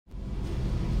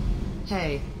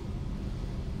Hey,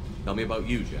 Tell me about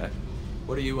you, Jack.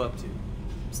 What are you up to?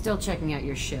 still checking out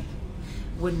your ship.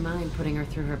 Wouldn't mind putting her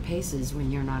through her paces when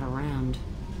you're not around.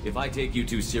 If I take you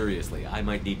too seriously, I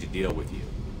might need to deal with you.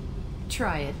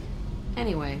 Try it.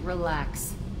 Anyway,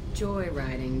 relax.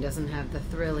 Joyriding doesn't have the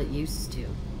thrill it used to.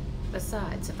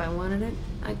 Besides, if I wanted it,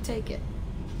 I'd take it.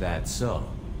 That's so.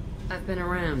 I've been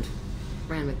around.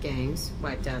 Ran with gangs,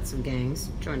 wiped out some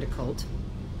gangs, joined a cult.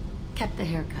 Kept the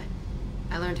haircut.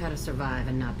 I learned how to survive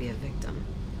and not be a victim.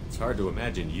 It's hard to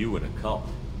imagine you in a cult.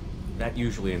 That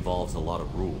usually involves a lot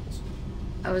of rules.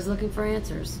 I was looking for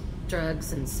answers.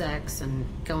 Drugs and sex and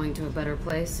going to a better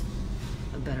place.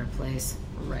 A better place,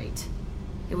 right.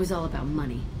 It was all about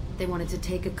money. They wanted to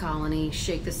take a colony,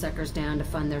 shake the suckers down to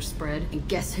fund their spread, and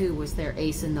guess who was their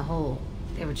ace in the hole?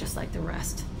 They were just like the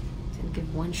rest. Didn't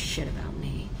give one shit about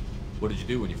me. What did you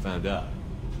do when you found out?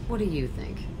 What do you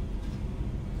think?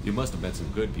 You must have met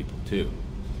some good people, too.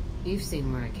 You've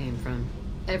seen where I came from.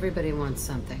 Everybody wants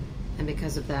something, and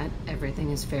because of that,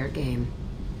 everything is fair game.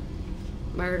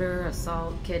 Murder,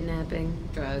 assault, kidnapping,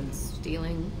 drugs,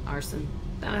 stealing, arson.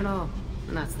 Done it all.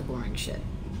 And that's the boring shit.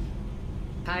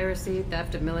 Piracy,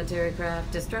 theft of military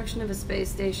craft, destruction of a space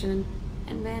station,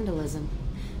 and vandalism.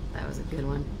 That was a good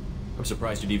one. I'm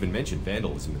surprised you'd even mention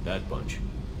vandalism in that bunch.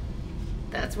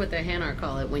 That's what the Hanar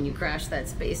call it when you crash that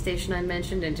space station I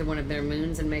mentioned into one of their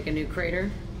moons and make a new crater.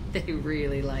 They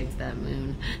really liked that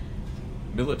moon.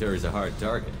 Military's a hard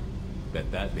target. Bet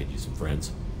that made you some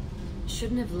friends.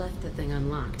 Shouldn't have left the thing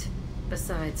unlocked.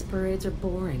 Besides, parades are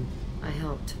boring. I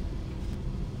helped.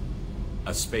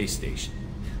 A space station.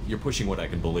 You're pushing what I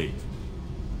can believe.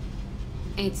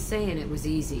 Ain't saying it was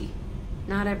easy.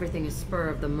 Not everything is spur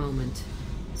of the moment.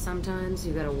 Sometimes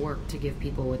you gotta work to give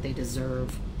people what they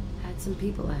deserve. Had some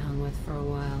people I hung with for a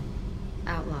while.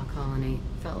 Outlaw colony.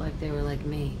 Felt like they were like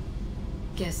me.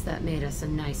 Guess that made us a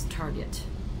nice target.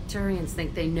 Turians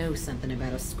think they know something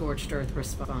about a scorched earth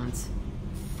response.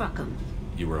 Fuck 'em.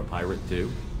 You were a pirate,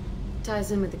 too?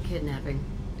 Ties in with the kidnapping.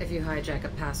 If you hijack a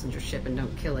passenger ship and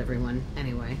don't kill everyone,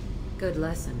 anyway. Good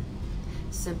lesson.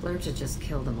 Simpler to just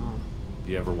kill them all.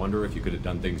 Do you ever wonder if you could have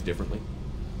done things differently?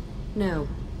 No.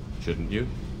 Shouldn't you?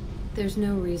 There's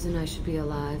no reason I should be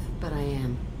alive, but I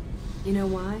am. You know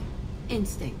why?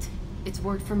 Instinct. It's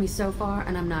worked for me so far,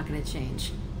 and I'm not gonna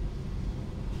change.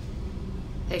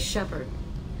 Hey, Shepard.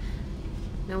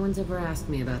 No one's ever asked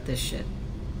me about this shit.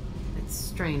 It's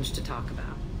strange to talk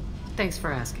about. Thanks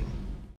for asking.